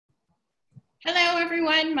Hello,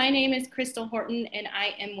 everyone. My name is Crystal Horton, and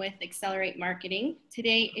I am with Accelerate Marketing.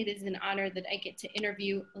 Today, it is an honor that I get to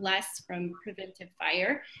interview Les from Preventive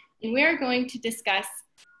Fire, and we are going to discuss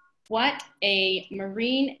what a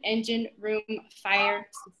marine engine room fire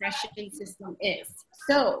suppression system is.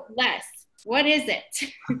 So, Les, what is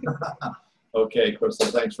it? Okay,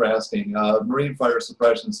 Crystal, thanks for asking. Marine fire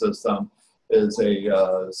suppression system is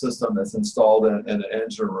a system that's installed in an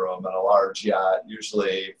engine room on a large yacht,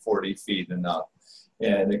 usually 40 feet and up.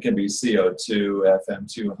 And it can be CO2,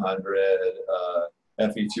 FM200,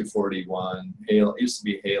 Fe241, it used to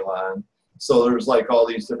be halon. So there's like all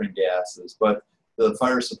these different gases. But the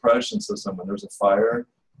fire suppression system, when there's a fire,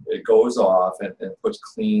 it goes off and puts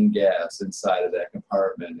clean gas inside of that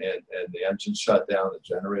compartment. And the engine shut down, the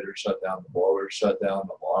generator shut down, the blower shut down,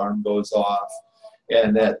 the alarm goes off.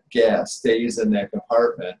 And that gas stays in that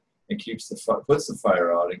compartment and puts the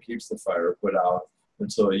fire out and keeps the fire put out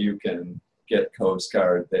until you can get Coast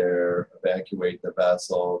Guard there, evacuate the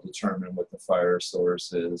vessel, determine what the fire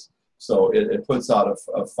source is. So it puts out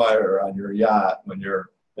a fire on your yacht when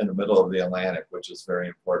you're in the middle of the Atlantic, which is very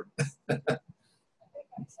important.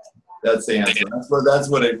 That's the answer. That's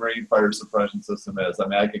what a marine fire suppression system is. I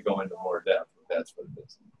mean, I could go into more depth, but that's what it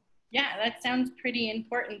is. Yeah, that sounds pretty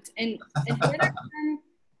important. And what are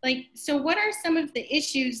what are some of the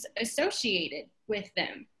issues associated with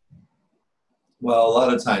them? Well, a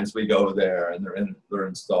lot of times we go there and they're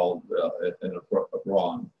installed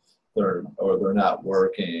wrong, or they're not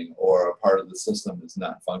working, or a part of the system is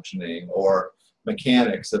not functioning, or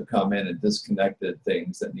mechanics have come in and disconnected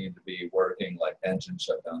things that need to be working, like engine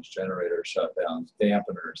shutdowns, generator shutdowns,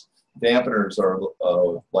 dampeners. Dampeners are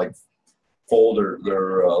like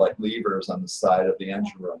they're like levers on the side of the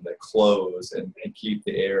engine room that close and keep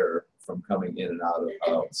the air from coming in and out.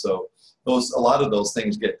 So a lot of those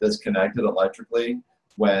things get disconnected electrically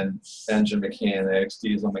when engine mechanics,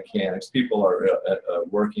 diesel mechanics, people are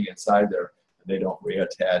working inside there and they don't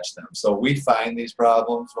reattach them. So we find these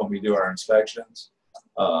problems when we do our inspections.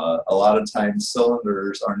 A lot of times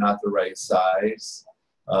cylinders are not the right size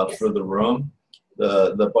for the room.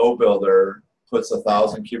 The boat builder puts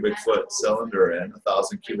 1,000 cubic foot cylinder in,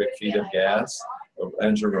 1,000 cubic feet of gas. The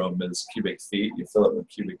engine room is cubic feet. You fill it with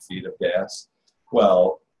cubic feet of gas.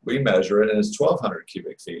 Well, we measure it and it's 1,200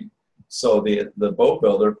 cubic feet. So the boat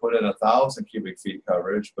builder put in 1,000 cubic feet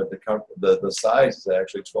coverage, but the size is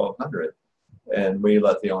actually 1,200. And we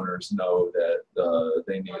let the owners know that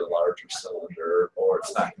they need a larger cylinder or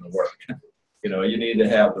it's not going to work. You know, you need to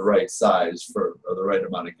have the right size for the right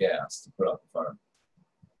amount of gas to put out the fire.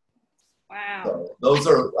 Wow. So those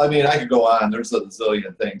are, I mean, I could go on. There's a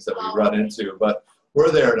zillion things that we run into, but we're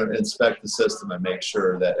there to inspect the system and make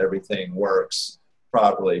sure that everything works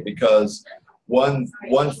properly, because one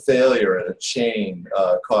failure in a chain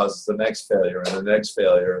causes the next failure and the next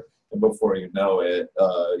failure, and before you know it,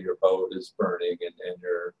 your boat is burning and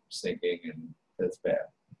you're sinking, and it's bad.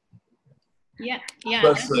 Yeah.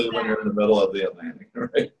 Especially when you're in the middle of the Atlantic,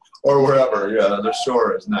 right? Or wherever. Yeah, the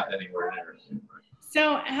shore is not anywhere near it.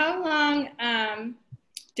 So how long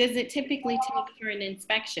does it typically take for an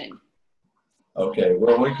inspection? Okay,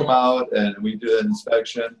 when we come out and we do an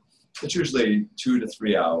inspection, it's usually 2 to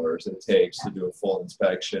 3 hours it takes to do a full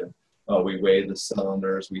inspection. We weigh the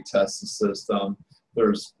cylinders, we test the system.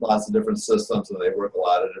 There's lots of different systems and they work a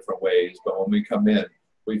lot of different ways, but when we come in,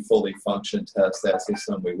 we fully function test that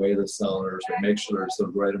system. We weigh the cylinders, we make sure there's the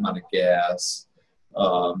right amount of gas,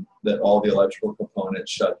 that all the electrical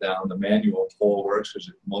components shut down, the manual pull works, because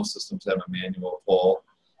most systems have a manual pull,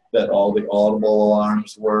 that all the audible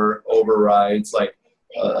alarms work, overrides. Like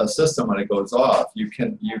a system, when it goes off, you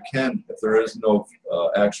can if there is no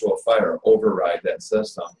actual fire, override that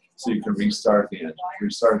system, so you can restart the engine,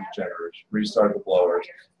 restart the generators, restart the blowers,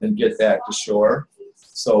 and get back to shore.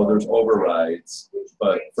 So there's overrides,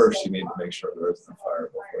 but first you need to make sure there isn't a fire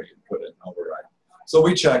before you put in an override. So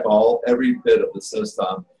we check every bit of the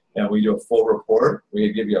system, and we do a full report.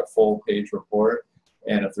 We give you a full page report,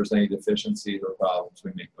 and if there's any deficiencies or problems,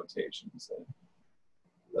 we make notations. And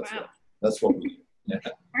that's what we do. Yeah.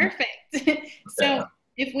 Perfect. So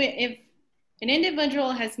if an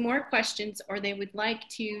individual has more questions or they would like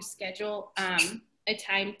to schedule a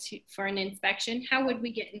time for an inspection, how would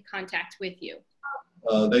we get in contact with you?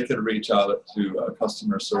 They could reach out to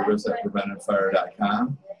customer service at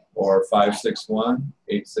preventivefire.com or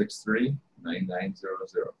 561-863-9900.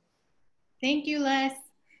 Thank you, Les.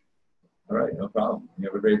 All right, no problem. You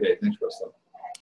have a great day. Thanks, Russell.